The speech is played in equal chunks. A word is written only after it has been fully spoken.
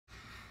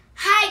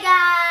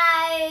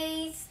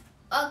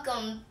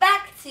welcome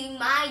back to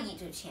my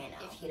YouTube channel.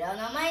 If you don't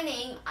know my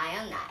name, I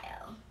am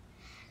Niall.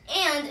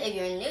 And if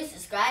you're a new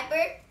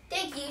subscriber,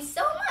 thank you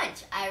so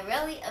much. I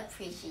really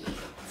appreciate it.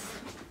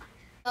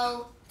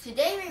 So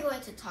today we're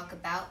going to talk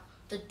about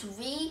the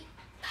 3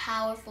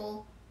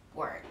 powerful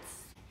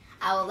words.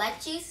 I will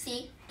let you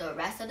see the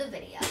rest of the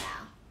video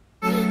now.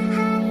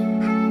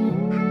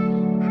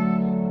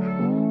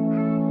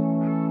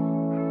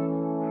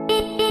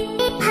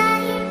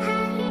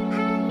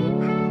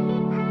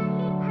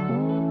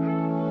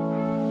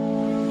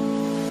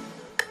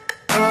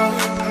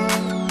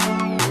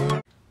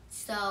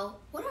 So,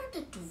 what are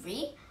the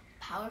 3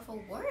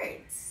 powerful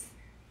words?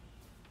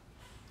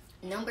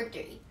 Number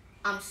 3,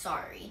 I'm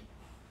sorry.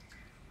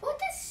 What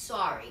does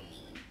sorry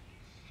mean?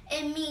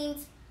 It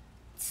means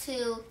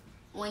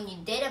when you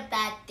did a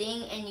bad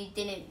thing and you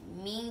didn't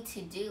mean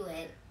to do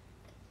it,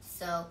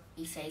 so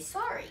you say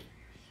sorry.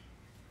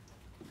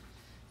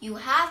 You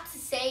have to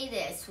say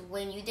this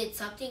when you did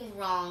something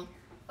wrong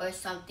or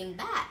something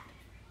bad.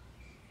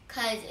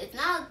 Because it's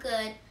not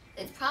good,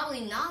 it's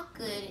probably not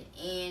good,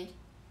 and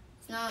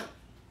it's not,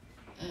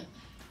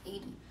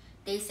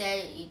 they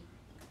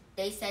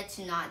said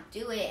to not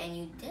do it and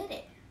you did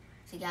it.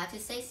 So you have to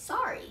say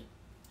sorry.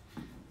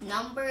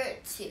 Number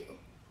 2,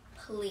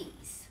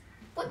 please.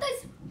 What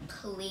does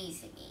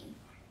please mean?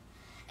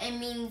 It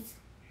means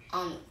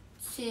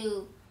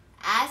to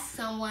ask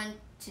someone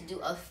to do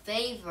a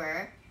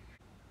favor,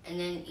 and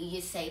then you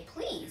just say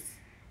please.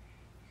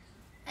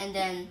 And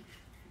then,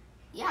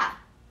 yeah.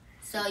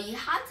 So you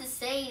have to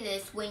say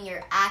this when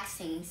you're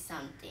asking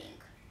something.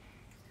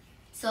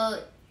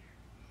 So,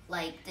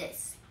 like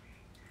this.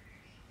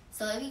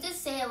 So if you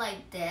just say it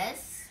like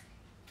this,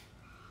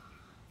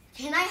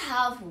 can I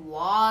have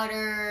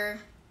water?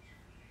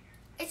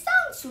 It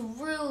sounds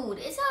rude.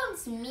 It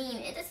sounds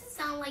mean. It doesn't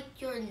sound like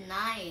you're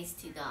nice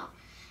to them.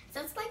 It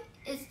sounds like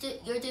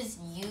you're just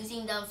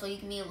using them so you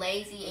can be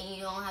lazy and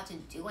you don't have to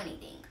do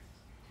anything.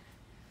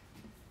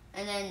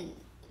 And then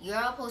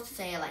you're supposed to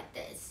say it like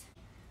this.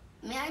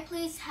 May I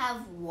please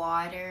have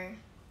water?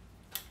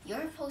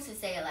 You're supposed to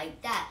say it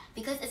like that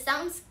because it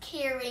sounds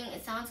caring.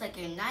 It sounds like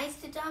you're nice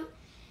to them.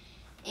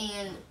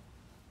 And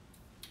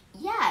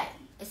yeah,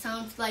 it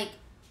sounds like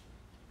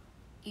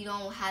you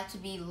don't have to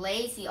be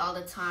lazy all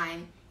the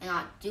time and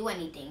not do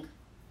anything.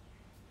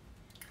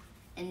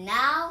 And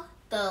now,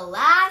 the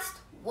last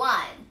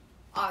one.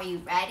 Are you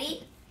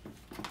ready?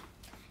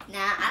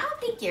 Now, I don't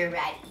think you're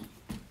ready.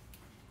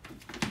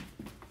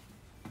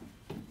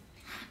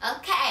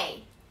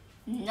 Okay,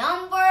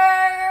 number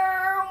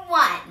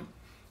 1.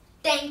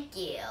 Thank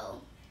you.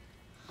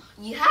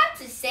 You have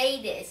to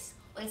say this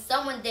when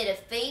someone did a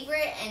favor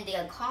and they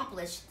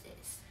accomplished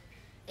this.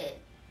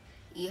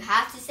 You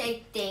have to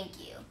say thank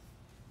you.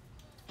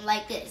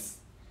 Like this.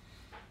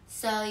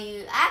 So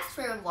you ask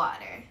for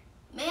water.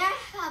 May I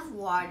have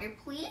water,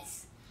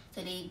 please?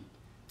 So they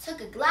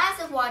took a glass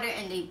of water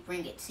and they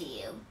bring it to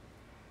you.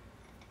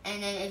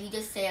 And then if you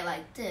just say it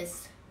like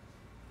this,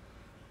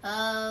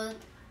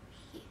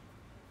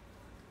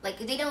 like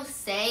if they don't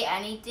say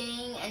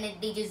anything and then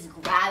they just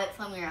grab it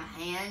from your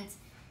hands,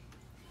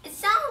 it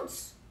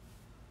sounds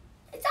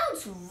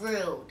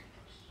rude.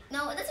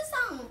 No, it doesn't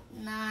sound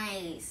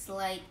nice.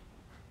 Like,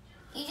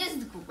 you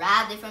just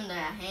grabbed it from their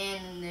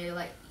hand and they're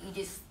like, you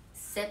just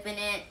sipping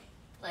it,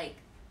 like,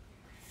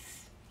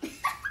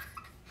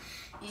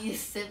 you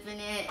just sipping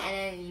it and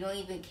then you don't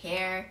even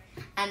care.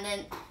 And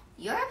then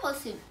you're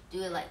supposed to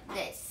do it like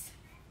this.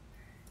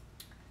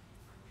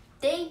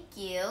 Thank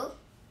you.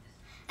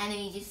 And then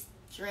you just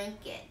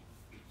drink it,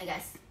 I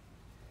guess.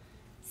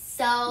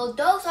 So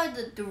those are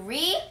the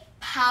 3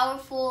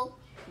 powerful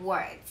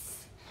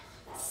words.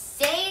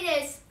 Say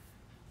this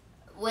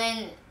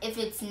if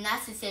it's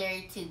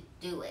necessary to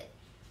do it.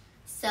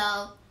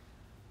 So,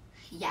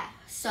 yeah.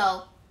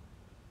 So,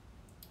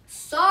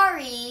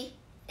 sorry,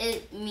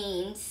 it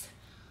means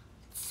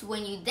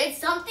when you did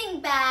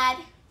something bad,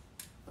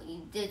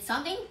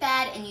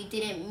 and you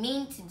didn't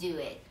mean to do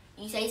it,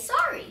 you say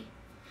sorry.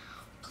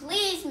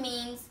 Please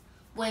means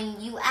when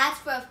you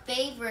ask for a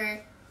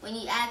favor, when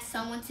you ask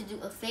someone to do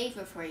a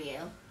favor for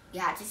you,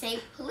 you have to say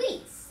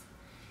please.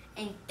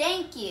 And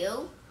thank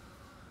you,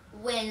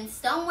 when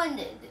someone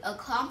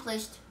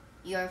accomplished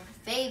your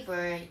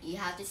favor, you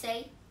have to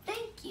say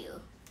thank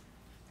you.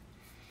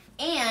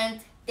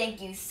 And thank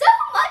you so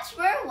much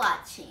for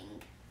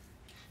watching.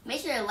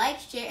 Make sure to like,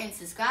 share, and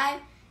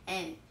subscribe,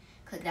 and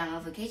click that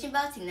notification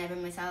bell to never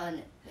miss out on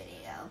a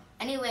video.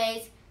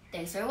 Anyways,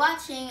 thanks for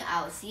watching.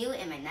 I will see you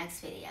in my next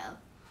video.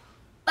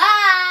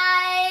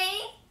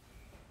 Bye!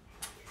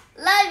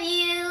 Love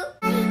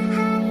you!